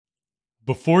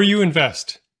Before you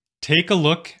invest, take a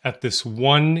look at this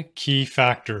one key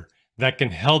factor that can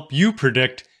help you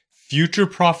predict future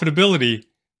profitability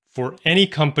for any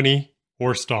company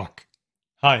or stock.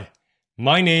 Hi,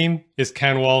 my name is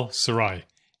Kanwal Sarai,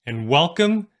 and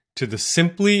welcome to the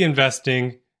Simply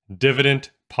Investing Dividend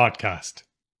podcast.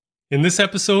 In this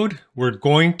episode, we're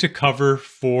going to cover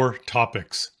 4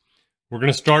 topics. We're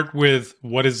going to start with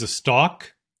what is a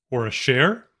stock or a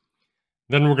share.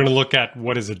 Then we're going to look at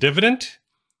what is a dividend.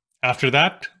 After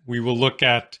that, we will look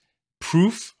at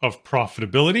proof of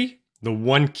profitability, the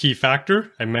one key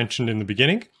factor I mentioned in the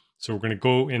beginning. So we're going to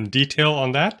go in detail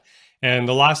on that. And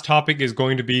the last topic is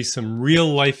going to be some real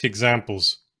life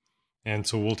examples. And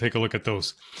so we'll take a look at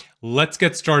those. Let's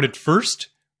get started first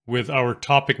with our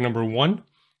topic number 1.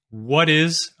 What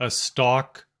is a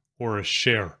stock or a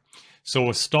share? So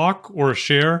a stock or a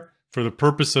share, for the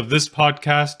purpose of this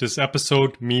podcast, this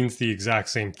episode, means the exact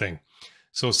same thing.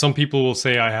 So some people will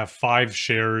say I have 5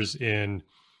 shares in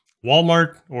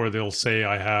Walmart, or they'll say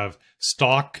I have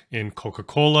stock in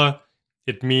Coca-Cola.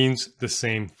 It means the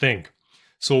same thing.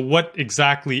 So what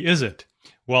exactly is it?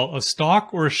 Well, a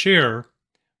stock or a share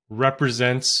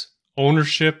represents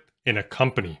ownership in a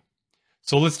company.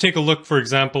 So let's take a look, for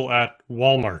example, at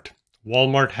Walmart.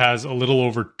 Walmart has a little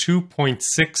over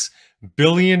 2.6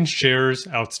 billion shares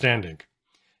outstanding.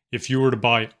 If you were to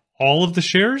buy all of the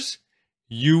shares,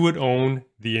 you would own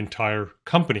the entire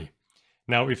company.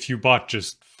 Now, if you bought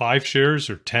just 5 shares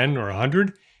or 10 or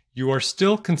 100, you are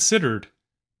still considered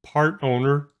part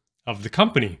owner of the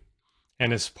company.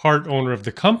 And as part owner of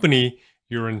the company,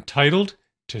 you're entitled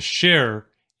to share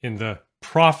in the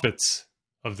profits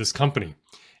of this company.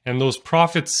 And those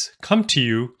profits come to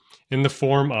you in the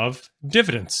form of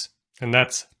dividends. And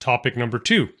that's topic number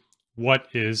 2. What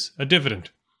is a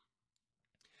dividend?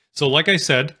 So like I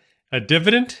said, a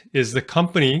dividend is the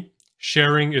company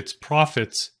sharing its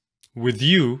profits with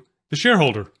you, the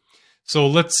shareholder. So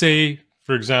let's say,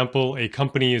 for example, a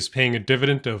company is paying a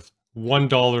dividend of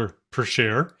 $1 per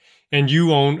share, and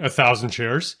you own 1,000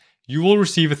 shares. You will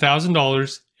receive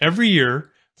 $1,000 every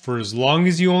year for as long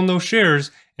as you own those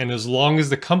shares and as long as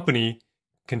the company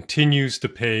continues to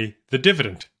pay the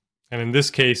dividend. And in this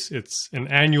case, it's an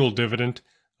annual dividend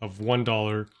of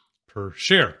 $1 per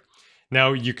share.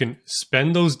 Now, you can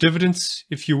spend those dividends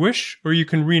if you wish, or you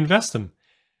can reinvest them.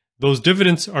 Those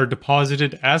dividends are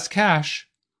deposited as cash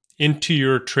into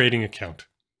your trading account.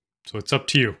 So it's up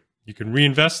to you. You can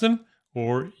reinvest them,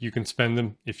 or you can spend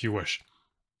them if you wish.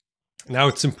 Now,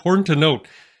 it's important to note,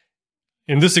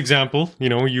 in this example,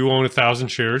 you own 1,000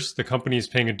 shares. The company is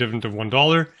paying a dividend of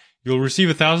 $1. You'll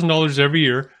receive $1,000 every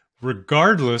year,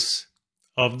 regardless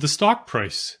of the stock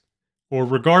price, or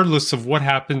regardless of what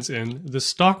happens in the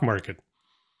stock market.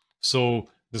 So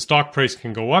the stock price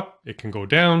can go up, it can go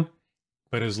down,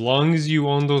 but as long as you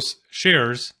own those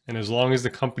shares, and as long as the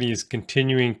company is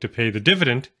continuing to pay the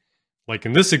dividend, like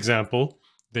in this example,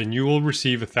 then you will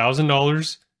receive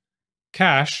 $1,000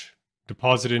 cash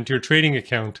deposited into your trading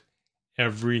account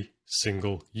every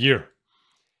single year.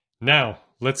 Now,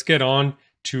 let's get on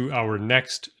to our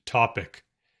next topic,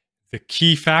 the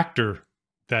key factor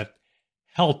that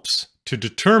helps to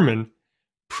determine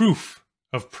proof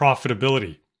of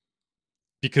profitability.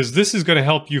 Because this is going to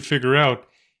help you figure out,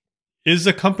 is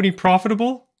a company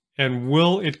profitable and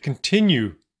will it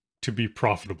continue to be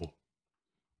profitable?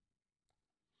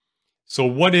 So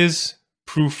what is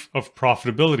proof of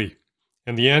profitability?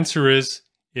 And the answer is,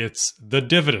 it's the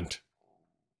dividend.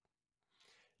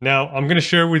 Now, I'm going to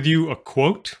share with you a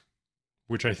quote,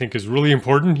 which I think is really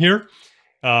important here,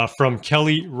 from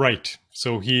Kelly Wright.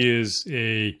 So he is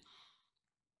a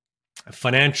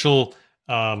financial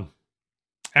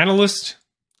analyst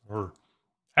or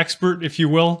expert, if you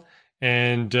will.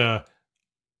 And I'm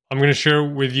going to share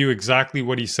with you exactly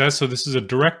what he says. So this is a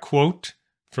direct quote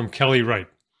from Kelly Wright.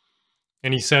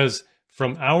 And he says,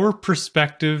 "From our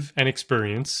perspective and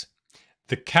experience,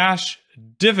 the cash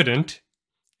dividend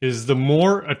is the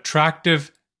more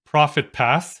attractive profit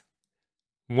path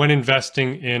when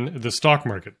investing in the stock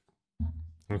market."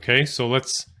 Okay, so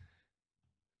let's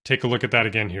take a look at that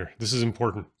again here. This is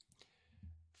important.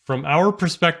 From our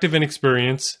perspective and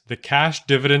experience, the cash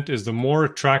dividend is the more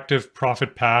attractive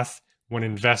profit path when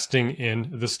investing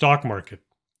in the stock market.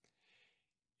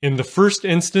 In the first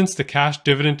instance, the cash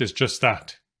dividend is just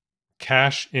that,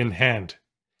 cash in hand,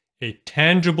 a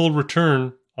tangible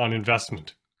return on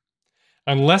investment.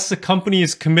 Unless the company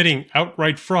is committing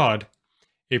outright fraud,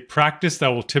 a practice that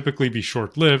will typically be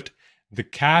short-lived, the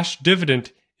cash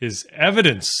dividend is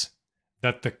evidence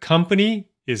that the company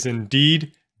is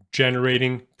indeed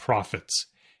generating profits.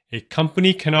 A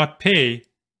company cannot pay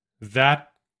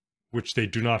that which they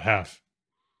do not have.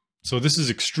 So this is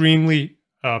extremely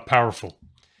powerful.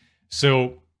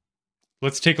 So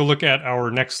let's take a look at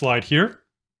our next slide here.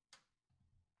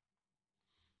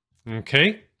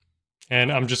 Okay,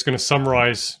 and I'm just going to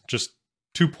summarize just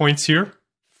 2 points here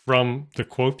from the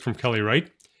quote from Kelly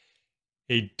Wright.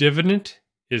 A dividend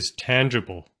is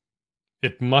tangible.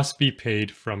 It must be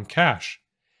paid from cash.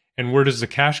 And where does the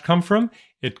cash come from?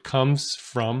 It comes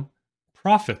from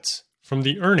profits, from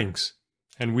the earnings.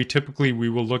 And we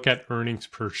will look at earnings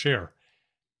per share.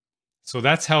 So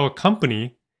that's how a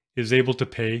company is able to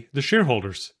pay the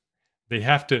shareholders. They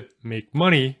have to make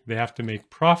money, they have to make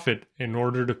profit in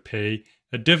order to pay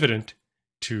a dividend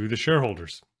to the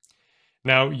shareholders.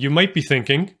 Now, you might be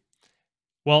thinking,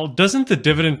 well, doesn't the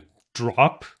dividend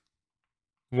drop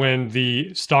when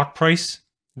the stock price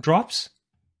drops?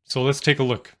 So let's take a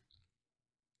look.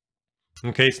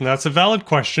 Okay, so that's a valid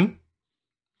question.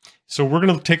 So we're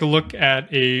going to take a look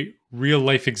at a real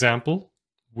life example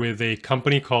with a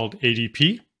company called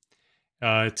ADP.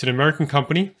 It's an American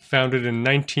company founded in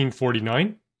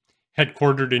 1949,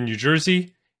 headquartered in New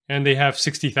Jersey, and they have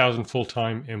 60,000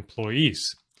 full-time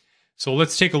employees. So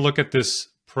let's take a look at this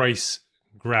price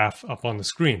graph up on the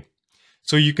screen.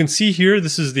 So you can see here,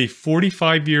 this is the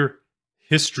 45-year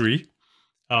history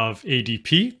of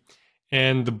ADP,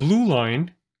 and the blue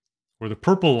line, or the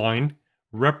purple line,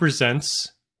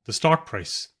 represents the stock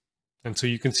price. And so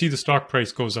you can see the stock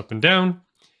price goes up and down.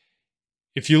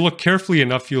 If you look carefully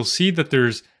enough, you'll see that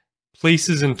there's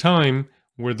places in time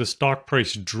where the stock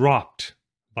price dropped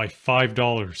by $5,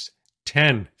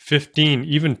 $10, $15,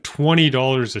 even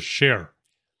 $20 a share.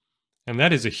 And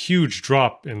that is a huge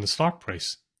drop in the stock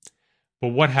price. But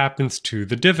what happens to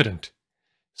the dividend?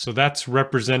 So that's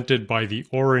represented by the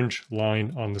orange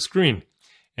line on the screen.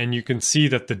 And you can see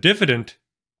that the dividend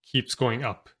keeps going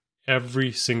up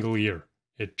every single year.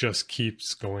 It just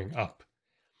keeps going up.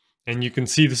 And you can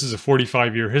see this is a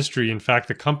 45-year history. In fact,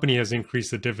 the company has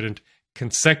increased the dividend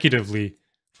consecutively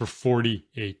for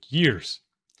 48 years.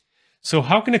 So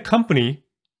how can a company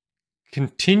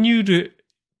continue to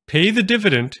pay the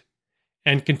dividend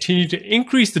and continue to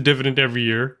increase the dividend every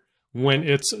year when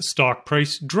its stock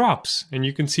price drops? And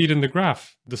you can see it in the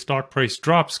graph. The stock price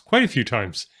drops quite a few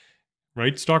times,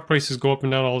 right? Stock prices go up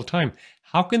and down all the time.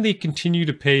 How can they continue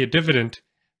to pay a dividend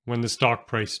when the stock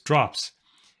price drops?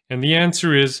 And the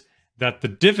answer is that the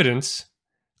dividends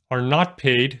are not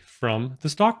paid from the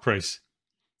stock price.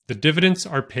 The dividends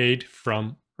are paid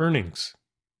from earnings.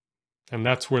 And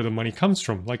that's where the money comes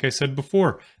from. Like I said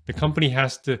before, the company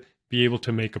has to be able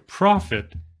to make a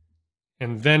profit,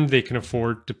 and then they can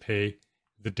afford to pay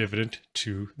the dividend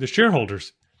to the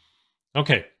shareholders.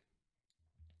 Okay.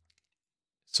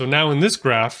 So now in this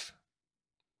graph,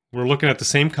 we're looking at the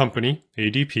same company,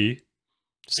 ADP,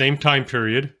 same time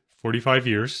period, 45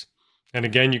 years. And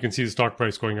again, you can see the stock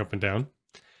price going up and down.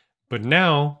 But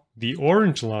now the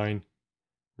orange line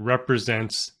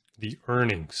represents the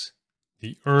earnings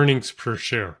per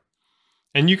share.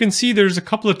 And you can see there's a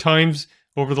couple of times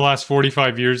over the last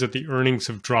 45 years that the earnings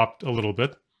have dropped a little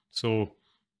bit. So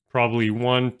probably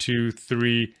 1, 2,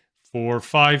 3, 4,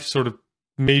 5 sort of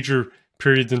major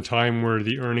periods in time where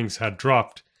the earnings had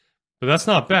dropped. But that's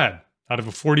not bad out of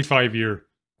a 45-year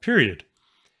period.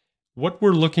 What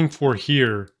we're looking for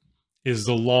here is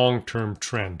the long-term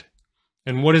trend.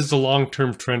 And what is the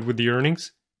long-term trend with the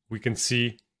earnings? We can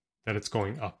see that it's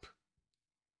going up.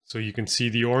 So you can see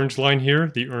the orange line here,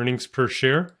 the earnings per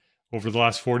share over the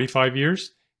last 45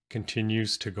 years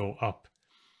continues to go up.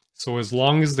 So as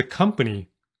long as the company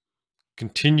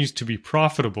continues to be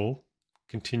profitable,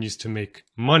 continues to make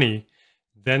money,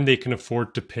 then they can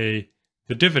afford to pay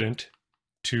the dividend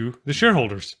to the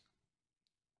shareholders.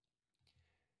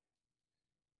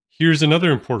 Here's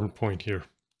another important point here.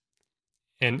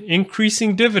 An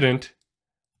increasing dividend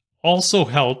also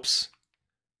helps,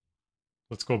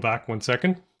 let's go back 1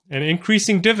 second. An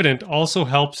increasing dividend also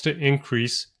helps to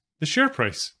increase the share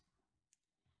price.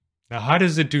 Now, how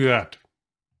does it do that?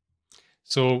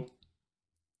 So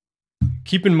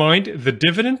keep in mind, the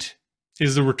dividend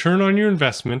is the return on your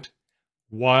investment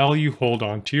while you hold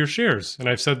on to your shares. And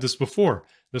I've said this before,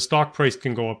 the stock price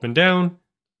can go up and down,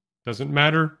 doesn't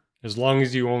matter. As long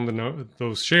as you own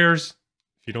those shares,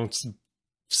 if you don't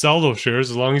sell those shares,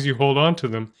 as long as you hold on to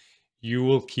them, you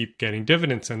will keep getting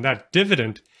dividends. And that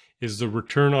dividend is the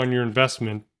return on your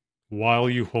investment while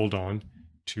you hold on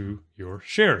to your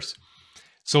shares.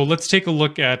 So let's take a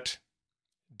look at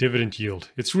dividend yield.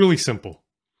 It's really simple.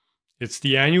 It's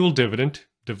the annual dividend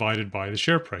divided by the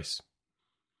share price.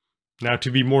 Now,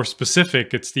 to be more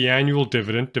specific, it's the annual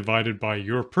dividend divided by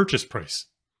your purchase price.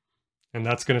 And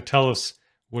that's going to tell us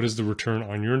what is the return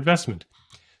on your investment.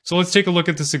 So let's take a look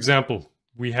at this example.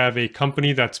 we have a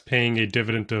company that's paying a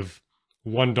dividend of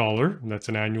 $1, and that's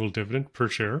an annual dividend per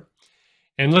share.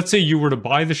 And let's say you were to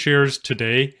buy the shares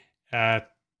today at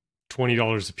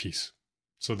 $20 a piece.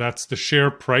 So that's the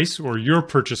share price, or your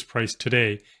purchase price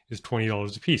today is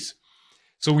 $20 a piece.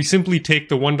 So we simply take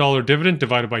the $1 dividend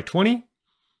divided by 20,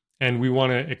 and we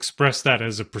want to express that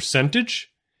as a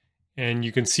percentage. And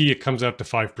you can see it comes out to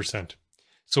 5%.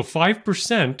 So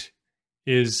 5%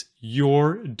 is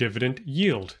your dividend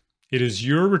yield. It is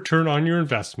your return on your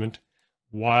investment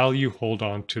while you hold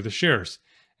on to the shares.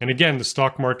 And again, the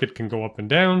stock market can go up and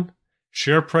down,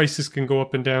 share prices can go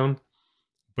up and down,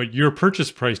 but your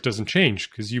purchase price doesn't change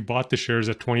because you bought the shares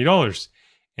at $20.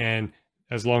 And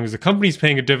as long as the company's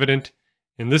paying a dividend,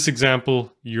 in this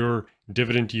example, your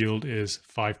dividend yield is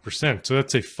 5%. So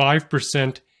that's a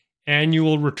 5%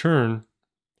 annual return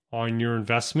on your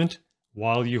investment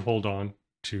while you hold on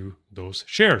to those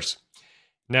shares.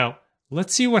 Now,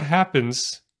 let's see what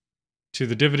happens to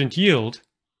the dividend yield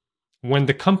when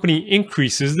the company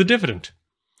increases the dividend.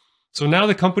 So now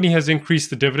the company has increased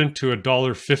the dividend to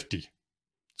 $1.50.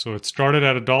 So it started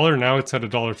at $1, now it's at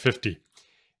 $1.50.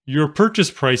 Your purchase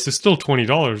price is still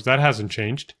 $20. That hasn't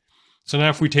changed. So now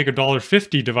if we take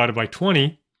 $1.50 divided by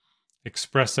 20,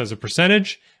 expressed as a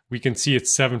percentage, we can see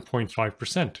it's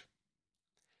 7.5%.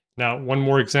 Now, one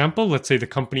more example. Let's say the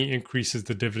company increases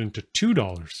the dividend to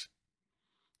 $2.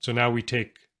 So now we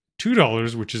take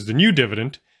 $2, which is the new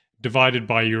dividend, divided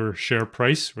by your share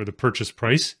price or the purchase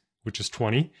price, which is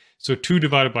 20. So 2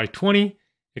 divided by 20,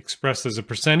 expressed as a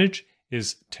percentage,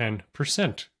 is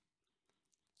 10%.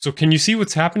 So can you see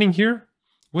what's happening here?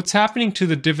 What's happening to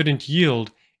the dividend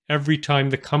yield every time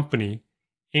the company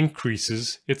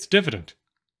increases its dividend?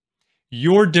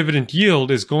 Your dividend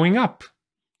yield is going up.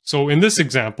 So in this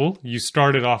example, you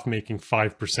started off making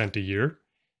 5% a year.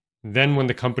 Then when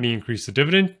the company increased the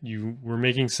dividend, you were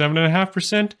making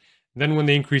 7.5%. Then when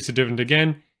they increase the dividend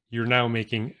again, you're now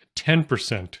making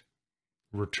 10%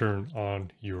 return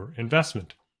on your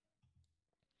investment.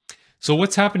 So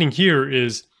what's happening here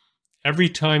is every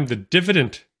time the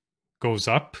dividend goes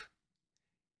up,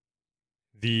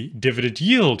 the dividend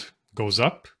yield goes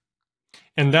up,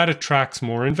 and that attracts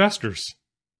more investors.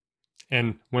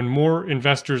 And when more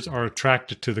investors are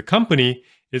attracted to the company,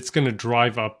 it's going to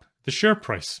drive up the share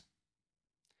price.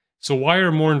 So why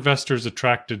are more investors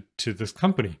attracted to this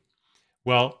company?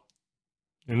 Well,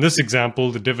 in this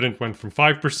example, the dividend went from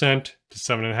 5% to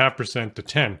 7.5% to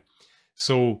 10%.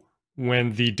 So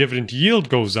when the dividend yield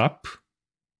goes up,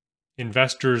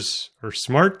 investors are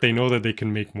smart. They know that they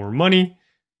can make more money.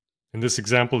 In this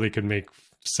example, they could make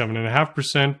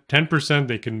 7.5%, 10%.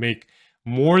 They can make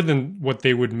more than what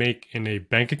they would make in a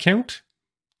bank account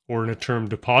or in a term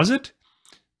deposit.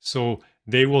 So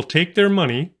they will take their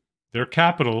money, their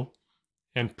capital,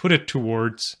 and put it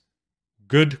towards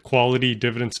good quality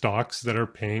dividend stocks that are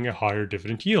paying a higher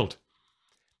dividend yield.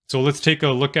 So let's take a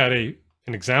look at an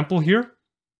example here.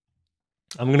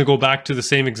 I'm going to go back to the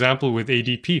same example with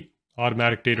ADP,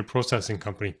 Automatic Data Processing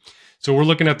Company. So we're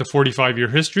looking at the 45-year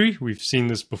history. We've seen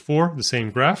this before, the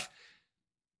same graph.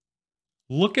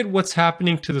 Look at what's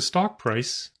happening to the stock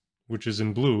price, which is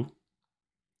in blue,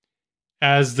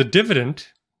 as the dividend,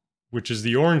 which is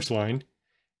the orange line,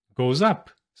 goes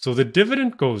up. So the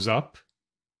dividend goes up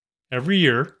every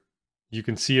year. You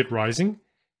can see it rising.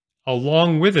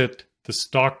 Along with it, the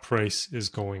stock price is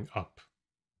going up.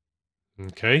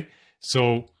 Okay,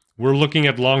 so we're looking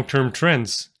at long-term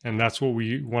trends, and that's what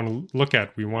we want to look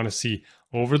at. We want to see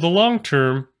over the long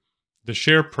term, the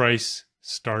share price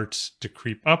starts to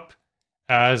creep up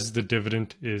as the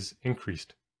dividend is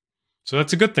increased. So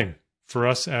that's a good thing for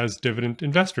us as dividend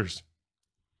investors.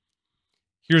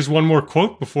 Here's one more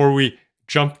quote before we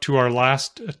jump to our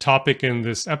last topic in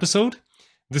this episode.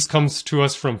 This comes to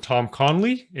us from Tom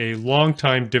Conley, a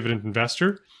longtime dividend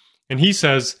investor, and he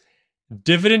says,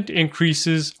 "Dividend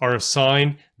increases are a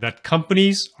sign that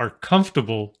companies are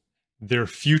comfortable their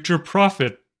future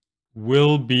profit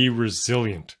will be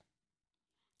resilient."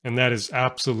 And that is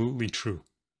absolutely true.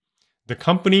 The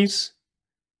companies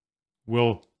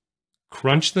will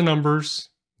crunch the numbers.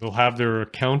 They'll have their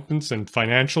accountants and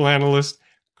financial analysts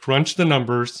crunch the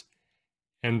numbers,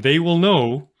 and they will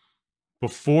know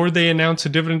before they announce a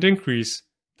dividend increase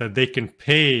that they can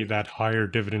pay that higher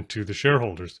dividend to the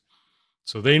shareholders.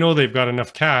 So they know they've got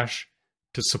enough cash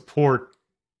to support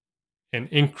an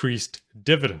increased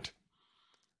dividend.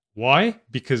 Why?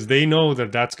 Because they know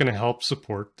that that's going to help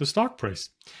support the stock price.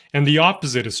 And the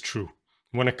opposite is true.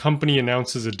 When a company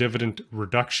announces a dividend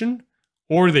reduction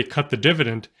or they cut the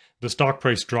dividend, the stock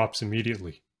price drops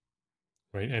immediately,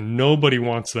 right? And nobody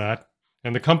wants that,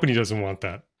 and the company doesn't want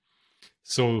that.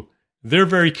 So they're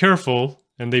very careful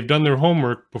and they've done their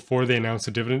homework before they announce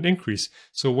a dividend increase.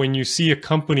 So when you see a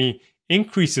company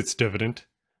increase its dividend,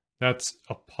 that's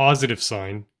a positive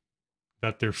sign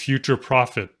that their future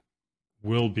profit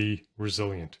will be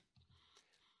resilient.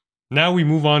 Now we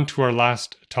move on to our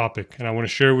last topic, and I want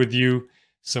to share with you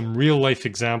some real life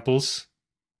examples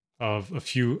of a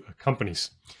few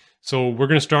companies. So we're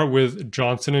going to start with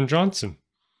Johnson & Johnson.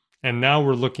 And now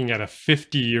we're looking at a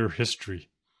 50-year history.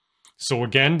 So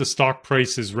again, the stock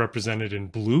price is represented in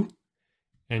blue,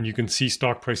 and you can see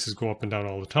stock prices go up and down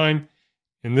all the time.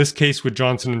 In this case with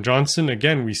Johnson & Johnson,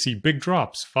 again, we see big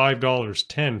drops, $5,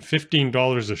 $10,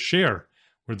 $15 a share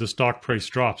where the stock price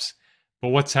drops. But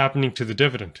what's happening to the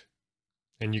dividend?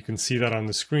 And you can see that on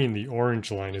the screen. The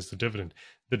orange line is the dividend.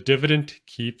 The dividend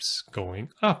keeps going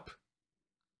up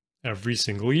every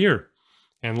single year.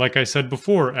 And like I said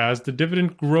before, as the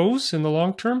dividend grows in the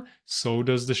long term, so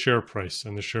does the share price,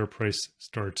 and the share price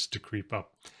starts to creep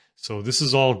up. So this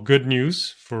is all good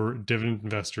news for dividend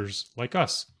investors like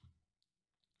us.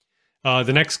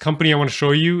 The next company I want to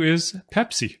show you is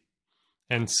Pepsi.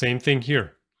 And same thing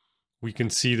here. We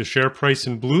can see the share price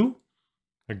in blue.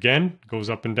 Again, goes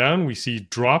up and down. We see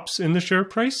drops in the share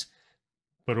price.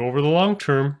 But over the long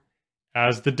term,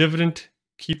 as the dividend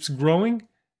keeps growing,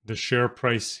 the share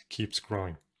price keeps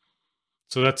growing.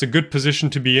 So that's a good position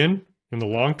to be in the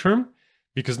long term,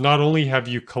 because not only have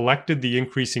you collected the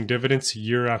increasing dividends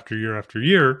year after year after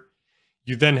year,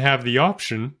 you then have the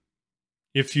option,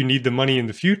 if you need the money in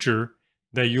the future,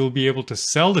 that you'll be able to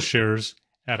sell the shares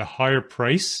at a higher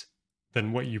price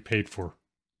than what you paid for.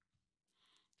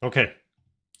 Okay,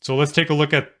 so let's take a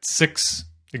look at 6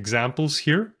 examples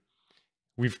here.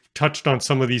 We've touched on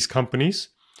some of these companies.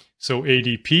 So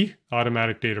ADP,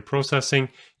 Automatic Data Processing,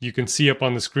 you can see up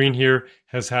on the screen here,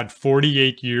 has had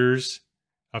 48 years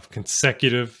of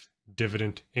consecutive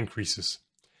dividend increases.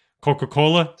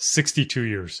 Coca-Cola, 62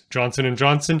 years. Johnson &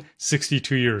 Johnson,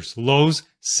 62 years. Lowe's,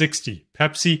 60.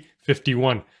 Pepsi,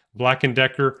 51. Black &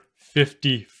 Decker,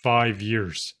 55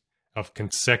 years of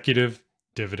consecutive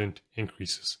dividend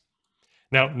increases.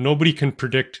 Now, nobody can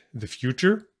predict the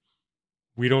future.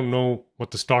 We don't know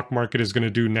what the stock market is going to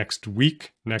do next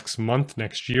week, next month,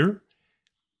 next year.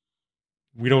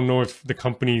 We don't know if the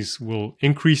companies will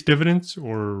increase dividends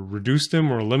or reduce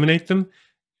them or eliminate them.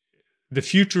 The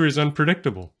future is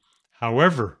unpredictable.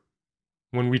 However,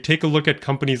 when we take a look at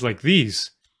companies like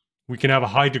these, we can have a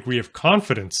high degree of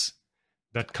confidence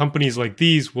that companies like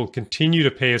these will continue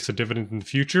to pay us a dividend in the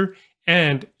future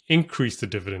and increase the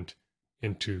dividend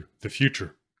into the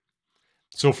future.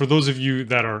 So for those of you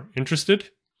that are interested,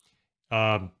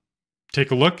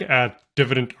 take a look at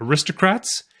Dividend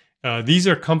Aristocrats. These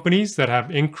are companies that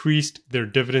have increased their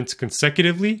dividends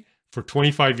consecutively for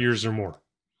 25 years or more.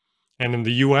 And in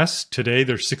the US today,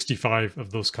 there's 65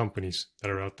 of those companies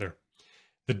that are out there.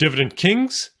 The Dividend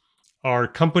Kings are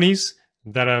companies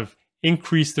that have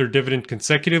increased their dividend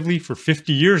consecutively for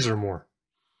 50 years or more.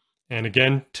 And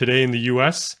again, today in the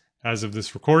US, as of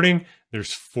this recording,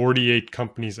 there's 48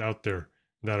 companies out there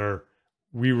that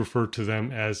we refer to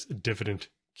them as Dividend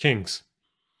Kings.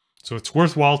 So it's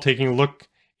worthwhile taking a look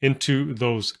into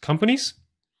those companies.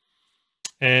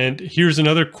 And here's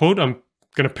another quote. I'm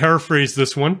going to paraphrase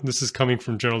this one. This is coming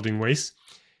from Geraldine Weiss.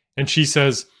 And she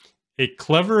says, "A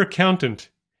clever accountant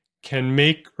can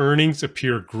make earnings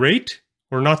appear great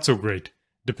or not so great,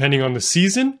 depending on the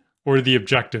season or the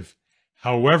objective.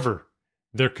 However,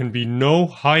 there can be no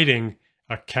hiding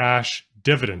a cash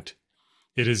dividend.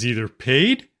 It is either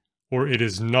paid or it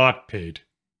is not paid."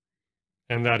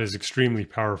 And that is extremely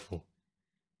powerful,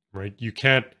 right? You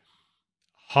can't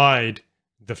hide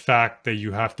the fact that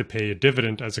you have to pay a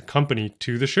dividend as a company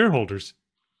to the shareholders.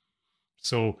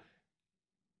 So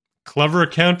clever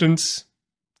accountants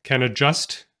can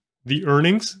adjust the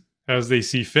earnings as they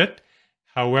see fit.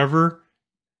 However,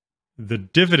 the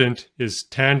dividend is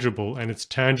tangible, and it's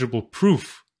tangible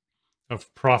proof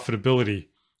of profitability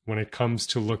when it comes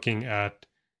to looking at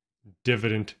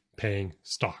dividend paying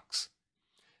stocks.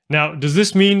 Now, does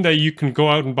this mean that you should go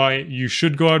out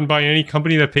and buy any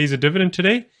company that pays a dividend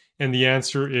today? And the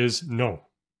answer is no.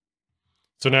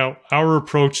 So now our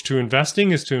approach to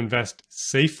investing is to invest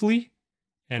safely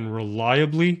and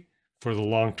reliably for the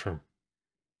long term.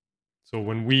 So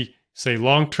when we say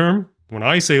long term, when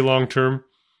I say long term,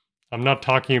 I'm not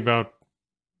talking about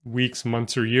weeks,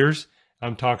 months, or years.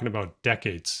 I'm talking about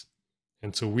decades.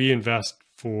 And so we invest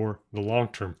for the long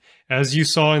term. As you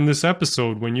saw in this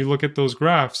episode, when you look at those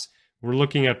graphs, we're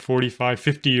looking at 45,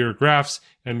 50-year graphs,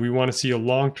 and we want to see a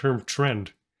long-term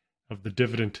trend of the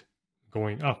dividend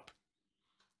going up.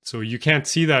 So you can't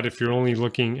see that if you're only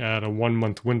looking at a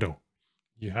 1-month window.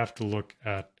 You have to look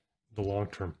at the long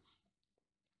term.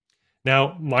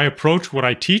 Now, my approach, what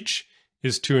I teach,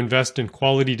 is to invest in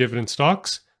quality dividend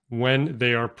stocks when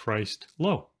they are priced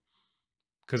low.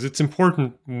 Because it's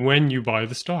important when you buy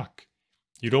the stock.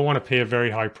 You don't want to pay a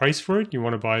very high price for it. You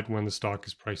want to buy it when the stock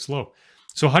is priced low.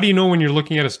 So how do you know when you're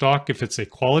looking at a stock if it's a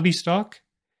quality stock?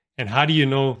 And how do you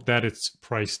know that it's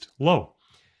priced low?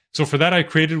 So for that, I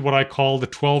created what I call the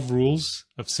 12 rules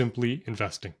of simply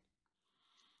investing.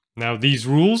 Now, these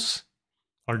rules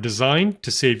are designed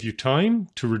to save you time,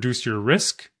 to reduce your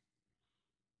risk,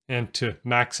 and to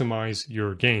maximize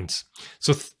your gains.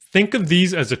 So think of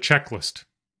these as a checklist.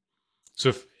 So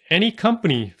if any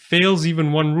company fails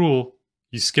even one rule,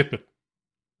 you skip it.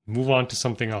 Move on to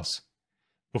something else.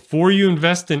 Before you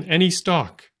invest in any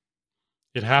stock,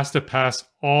 it has to pass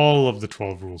all of the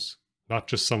 12 rules, not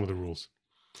just some of the rules.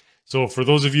 So for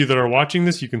those of you that are watching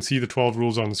this, you can see the 12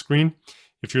 rules on the screen.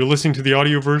 If you're listening to the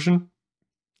audio version,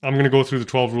 I'm going to go through the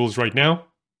 12 rules right now.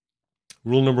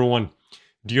 Rule number 1,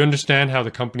 do you understand how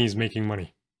the company is making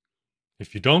money?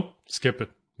 If you don't, skip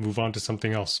it. Move on to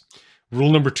something else.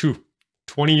 Rule number 2,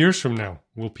 20 years from now,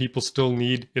 will people still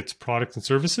need its products and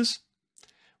services?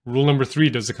 Rule number 3,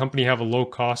 does the company have a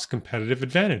low-cost competitive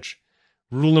advantage?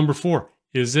 Rule number 4,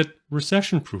 is it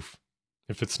recession-proof?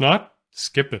 If it's not,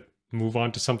 skip it. Move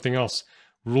on to something else.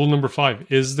 Rule number 5,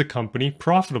 is the company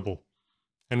profitable?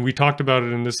 And we talked about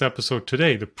it in this episode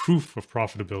today, the proof of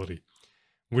profitability,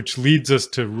 which leads us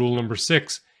to rule number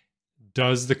 6,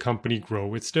 does the company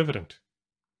grow its dividend?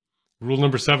 Rule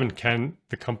number 7, can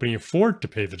the company afford to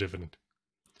pay the dividend?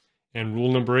 And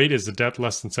rule number 8, is the debt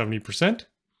less than 70%?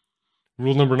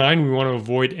 Rule number 9, we want to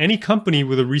avoid any company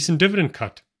with a recent dividend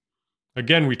cut.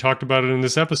 Again, we talked about it in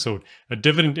this episode. A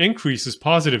dividend increase is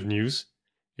positive news.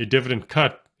 A dividend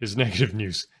cut is negative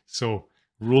news. So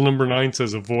rule number 9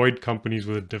 says avoid companies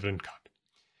with a dividend cut.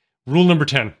 Rule number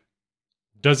 10,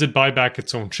 does it buy back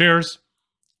its own shares?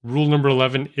 Rule number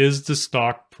 11, is the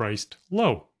stock priced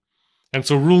low? And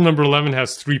so rule number 11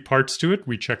 has 3 parts to it.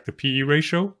 We check the PE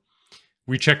ratio.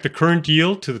 We check the current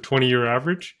yield to the 20-year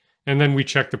average. And then we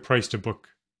check the price to book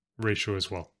ratio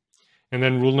as well. And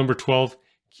then rule number 12,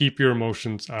 keep your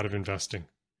emotions out of investing.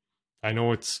 I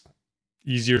know it's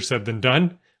easier said than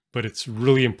done, but it's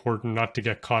really important not to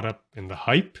get caught up in the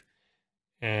hype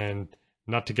and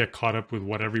not to get caught up with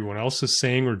what everyone else is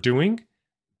saying or doing,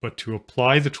 but to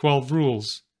apply the 12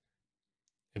 rules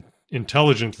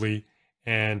intelligently.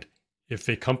 And if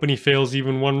a company fails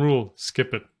even one rule,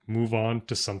 skip it, move on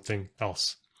to something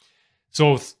else.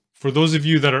 So for those of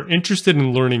you that are interested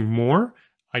in learning more,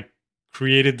 I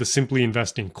created the Simply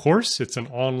Investing course. It's an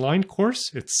online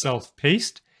course. It's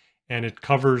self-paced, and it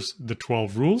covers the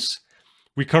 12 rules.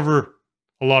 We cover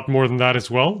a lot more than that as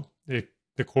well.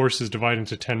 The course is divided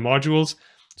into 10 modules.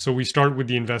 So we start with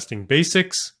the investing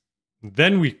basics.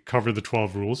 Then we cover the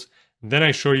 12 rules. Then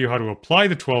I show you how to apply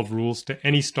the 12 rules to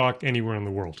any stock anywhere in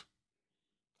the world.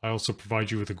 I also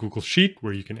provide you with a Google Sheet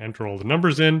where you can enter all the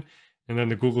numbers in, and then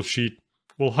the Google Sheet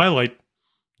will highlight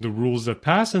the rules that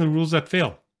pass and the rules that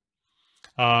fail.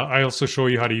 I also show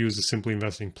you how to use the Simply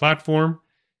Investing platform.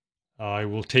 I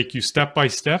will take you step by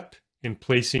step in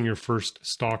placing your first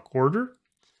stock order.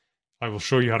 I will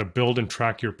show you how to build and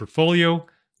track your portfolio,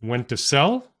 when to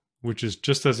sell, which is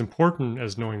just as important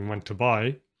as knowing when to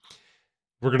buy.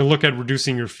 We're going to look at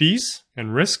reducing your fees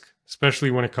and risk, especially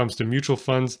when it comes to mutual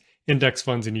funds, index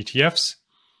funds, and ETFs.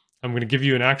 I'm going to give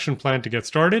you an action plan to get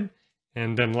started.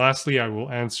 And then lastly, I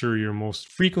will answer your most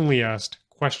frequently asked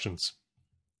questions.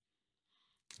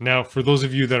 Now, for those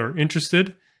of you that are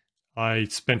interested, I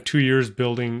spent 2 years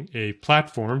building a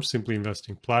platform, Simply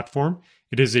Investing platform.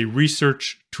 It is a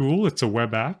research tool. It's a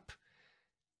web app.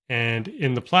 And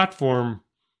in the platform,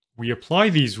 we apply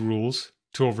these rules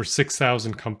to over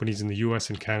 6,000 companies in the US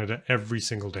and Canada every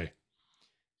single day.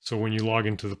 So when you log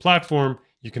into the platform,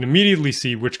 you can immediately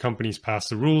see which companies pass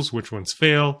the rules, which ones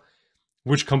fail,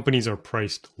 which companies are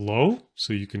priced low,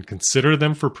 so you can consider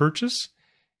them for purchase,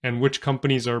 and which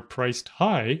companies are priced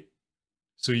high,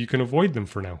 so you can avoid them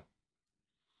for now.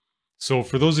 So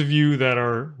for those of you that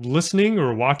are listening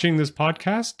or watching this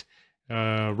podcast,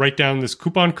 write down this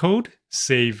coupon code,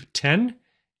 SAVE10,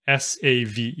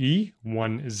 SAVE10.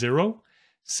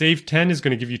 SAVE10 is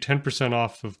going to give you 10%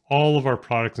 off of all of our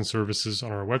products and services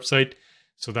on our website.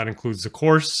 So that includes the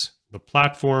course, the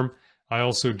platform. I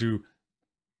also do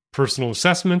personal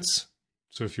assessments.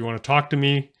 So if you want to talk to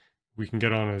me, we can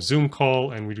get on a Zoom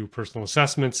call and we do personal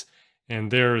assessments.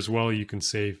 And there as well, you can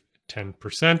save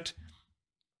 10%.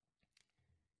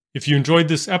 If you enjoyed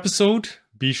this episode,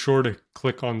 be sure to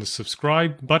click on the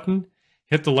subscribe button,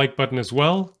 hit the like button as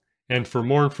well. And for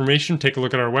more information, take a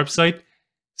look at our website,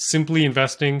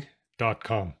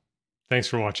 simplyinvesting.com. Thanks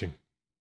for watching.